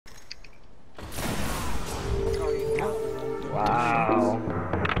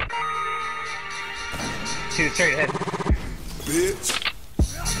shoot straight ahead. Bitch.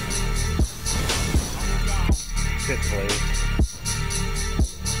 Good play.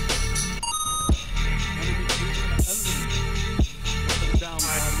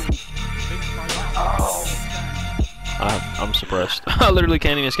 I'm suppressed. I literally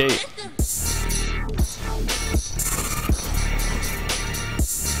can't even escape.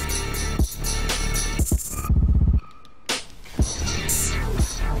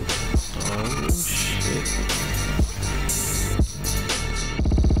 Oh shit.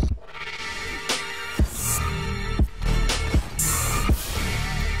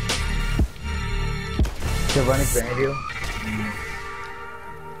 You're running behind you.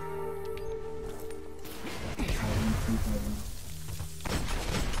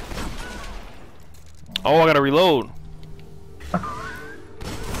 Oh, I gotta reload.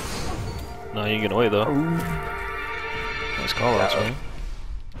 No, you ain't getting away though. Nice call outs, man.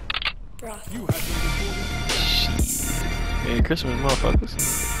 Shit. Merry Christmas, motherfuckers.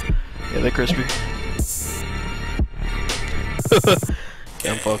 Yeah, they're crispy.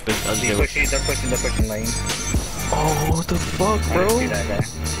 Yeah, I'm fucked. They're pushing lane. Oh, what the fuck, I bro? didn't see that guy.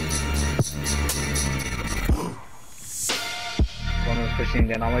 One was pushing,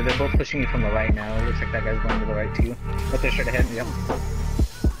 then they're both pushing you from the right now. It looks like that guy's going to the right too. But they're straight ahead, yep.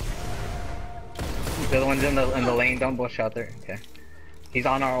 The other one's in the lane, don't bush out there. Okay. He's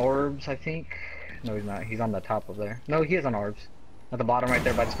on our orbs, I think. No, he's not. He's on the top of there. No, he is on orbs. At the bottom right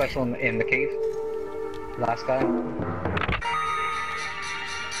there by the special in the cave. Last guy.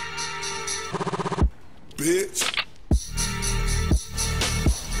 Bitch.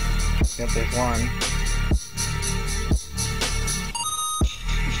 Yep, there's one.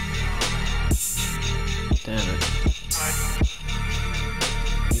 Damn it.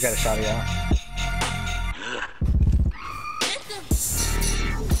 You got a shot out.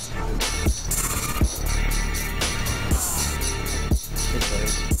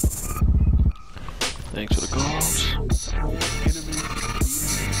 Thanks for the calls.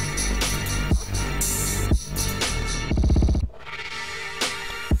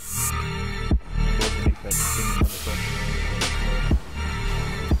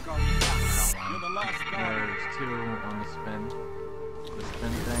 There's two on the spin. The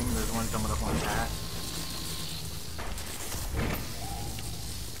spin thing, there's one coming up on that.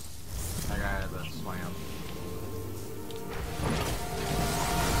 That guy has a slam.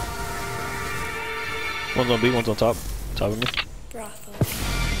 One's on B, one's on top. Top of me. Brothel.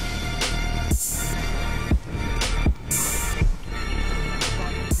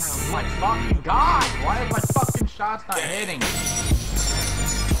 Oh my fucking god! Why is my fucking shots not hitting?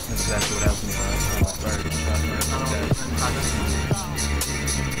 That's exactly what happened to me when I started the shot.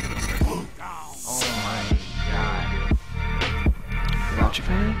 Oh my god. Got you,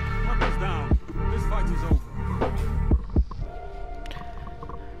 fan? Weapons down. This fight is over.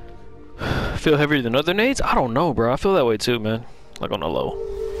 Feel heavier than other nades? I don't know, bro. I feel that way too, man. Like on the low.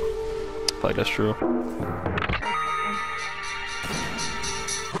 I feel like that's true.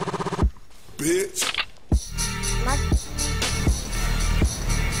 Bitch.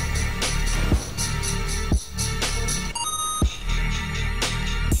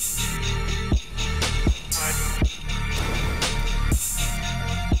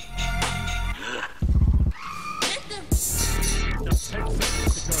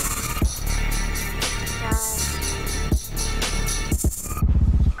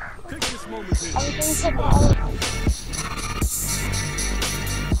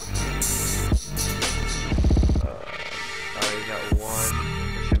 Alright, got one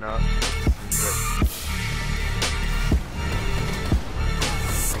pushing up.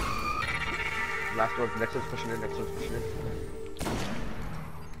 Last one, next one's pushing in, next one's pushing in.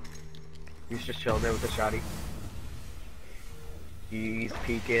 He's just chilling there with the shotty. He's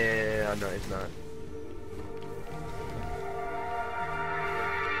peeking. Oh no, he's not.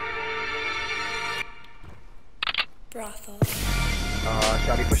 Brothel.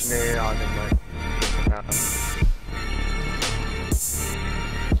 Shotty pushing in on him, like.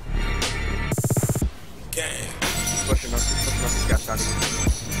 Gang. Pushing up, he's got shotty.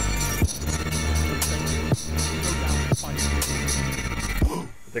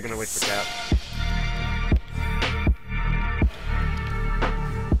 They're gonna wait for cap.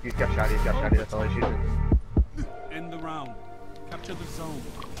 He's got shotty, that's all he's using. End the round. Capture the zone.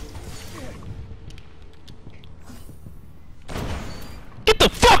 Get the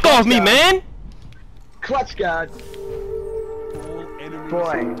fuck off me, man! Clutch god! All enemies.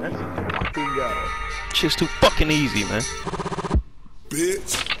 Boy, let's fucking go. Shit's too fucking easy, man.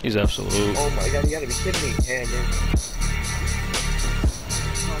 Bitch. He's absolute. Oh my god, you gotta be kidding me, Hammer.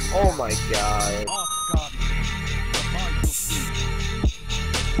 Oh my god. Off guard.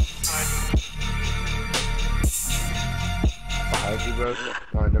 IG, bro.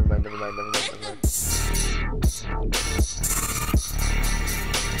 Oh, never mind.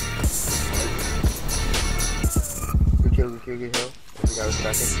 Good kill. We got a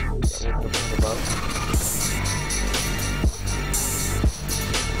second. Got one from above.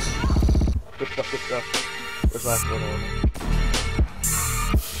 Good stuff. Where's last one on?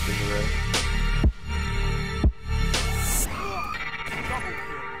 In the red.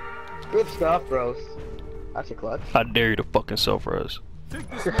 Good stuff, bros. That's a clutch. I dare you to fucking sell for us. Take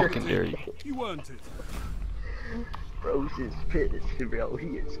this Fucking dare you. You earned it. Bros is pissed, bro.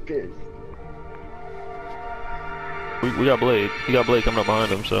 He is pissed. We got Blade. He got Blade coming up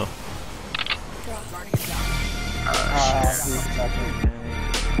behind him, so.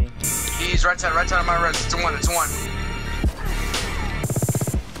 He's right side on my res. It's a one.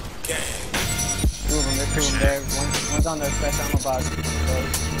 Two of them, there's two of them there. One's on the special ammo box.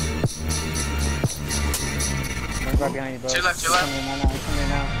 One's right behind you, bro. To your left. He's coming in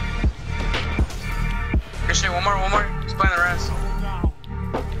now. Good shit, one more. He's playing the res.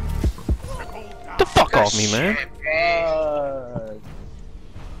 Get the fuck off me, man.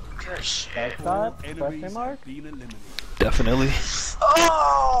 Good shit. That's not Enemies question mark? have been eliminated. Definitely.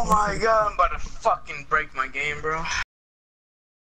 Oh my god, I'm about to fucking break my game, bro.